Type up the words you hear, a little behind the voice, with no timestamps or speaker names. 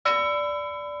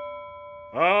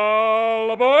All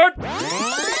aboard!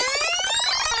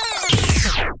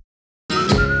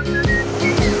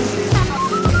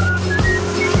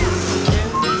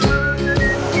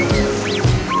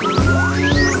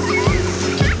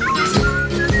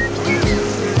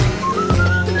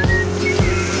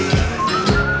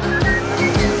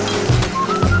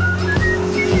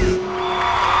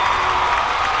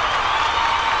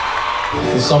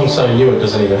 The song's so new it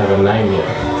doesn't even have a name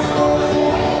yet.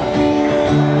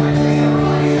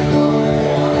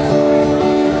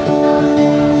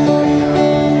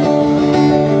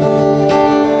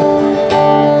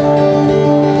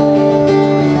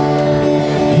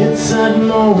 It's that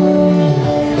moment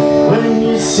when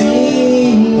you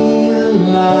see the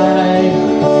light.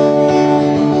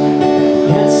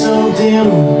 It's so dim,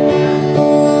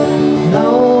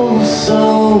 no,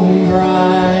 so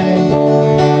bright.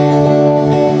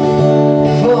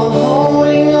 For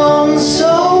holding on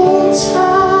so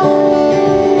tight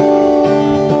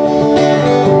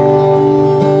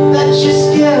that you're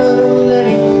scared of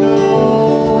letting go.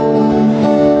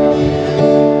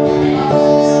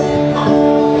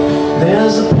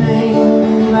 There's a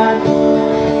pain that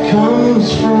comes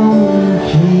from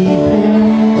keeping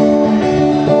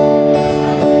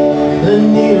the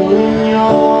needle in your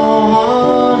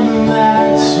heart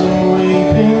that's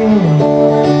weeping.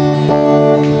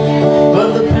 But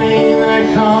the pain that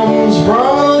comes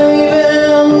from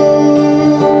leaving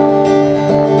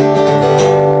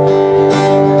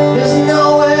is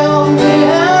nowhere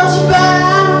near as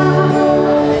bad.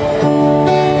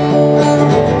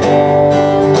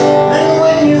 And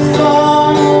when you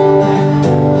thought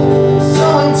so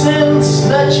intense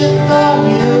that you thought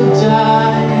you'd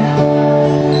die,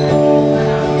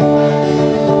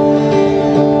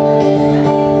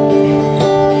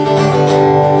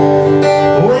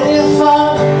 when you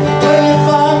thought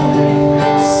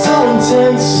so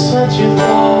intense that you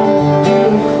thought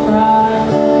you'd cry,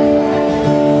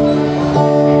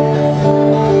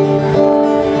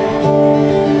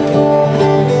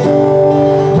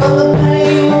 but the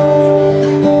pain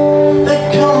that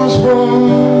comes from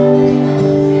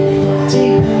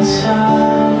deep inside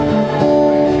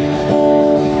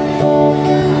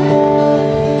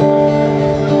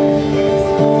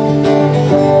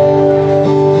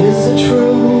is the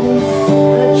truth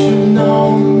that you've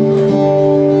known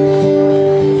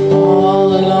all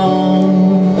along.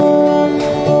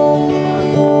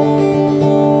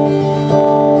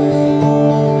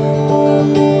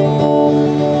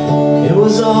 It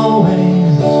was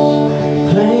always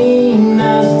plain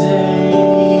as day,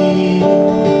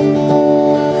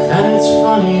 and it's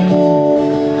funny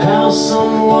how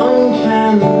someone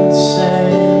can say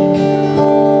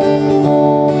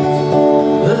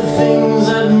the things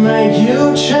that make you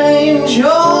change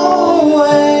your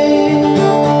way,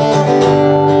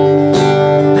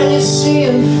 and you see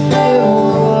and feel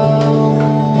the world,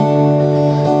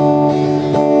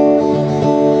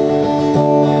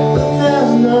 but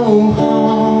there's no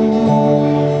harm.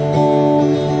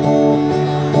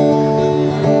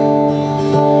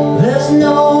 There's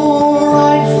no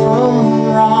right from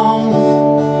wrong.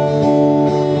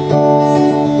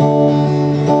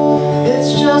 It's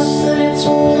just that it's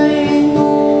played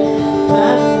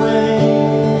that way.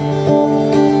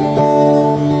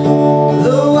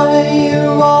 The way you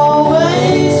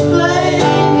always play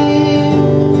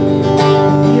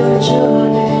your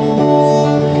journey.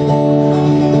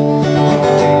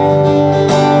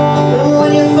 And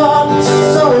when you thought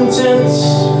so intense,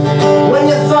 when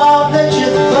you thought that you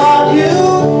thought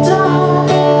you'd die,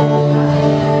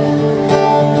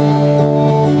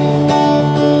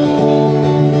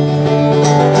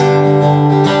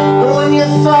 when you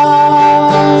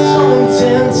thought so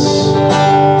intense,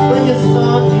 when you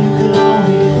thought you could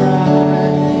only cry,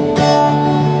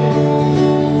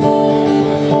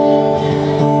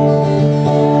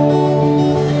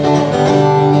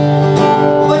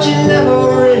 but you never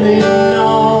really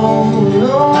know,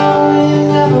 no, you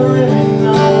never really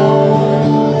know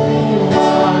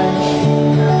why.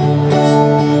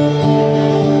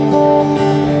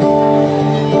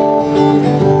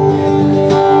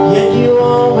 Yet you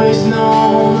always know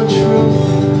the truth.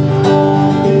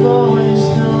 You've always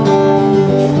known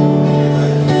the truth.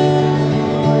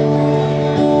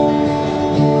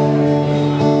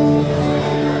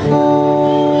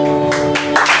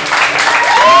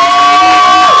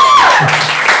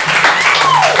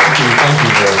 Thank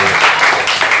you very much.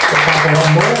 Got time for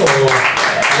one more, or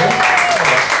yeah?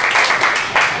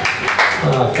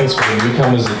 Thanks for the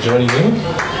newcomers that joining in.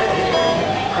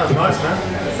 That was nice, man.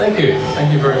 Thank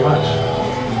you very much.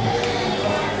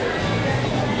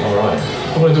 All right.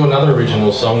 I'm going to do another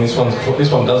original song. This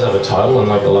one does have a title,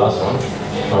 unlike the last one.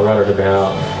 I wrote it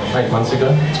about 8 months ago.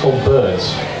 It's called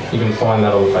Birds. You can find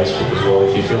that on Facebook as well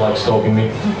if you feel like stalking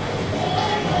me.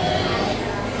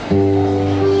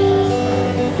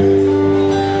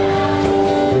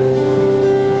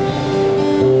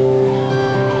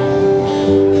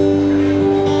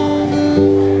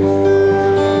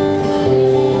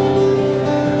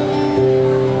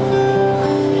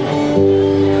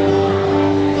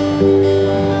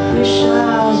 Wish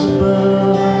I was a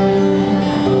bird.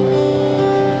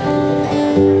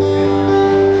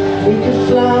 We could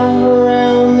fly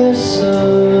around this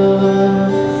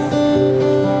earth,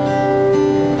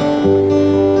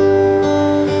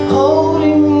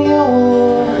 holding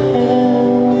your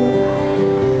hand.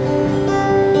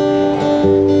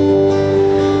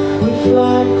 We'd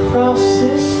fly across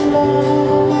this land.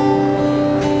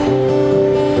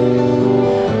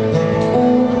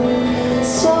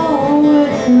 So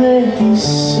it may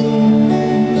seem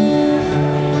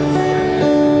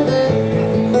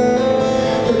that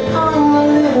I'm a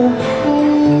little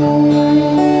queen.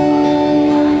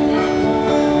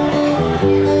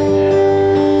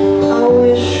 I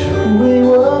wish we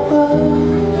were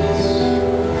birds,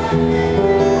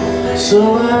 so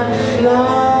I'd fly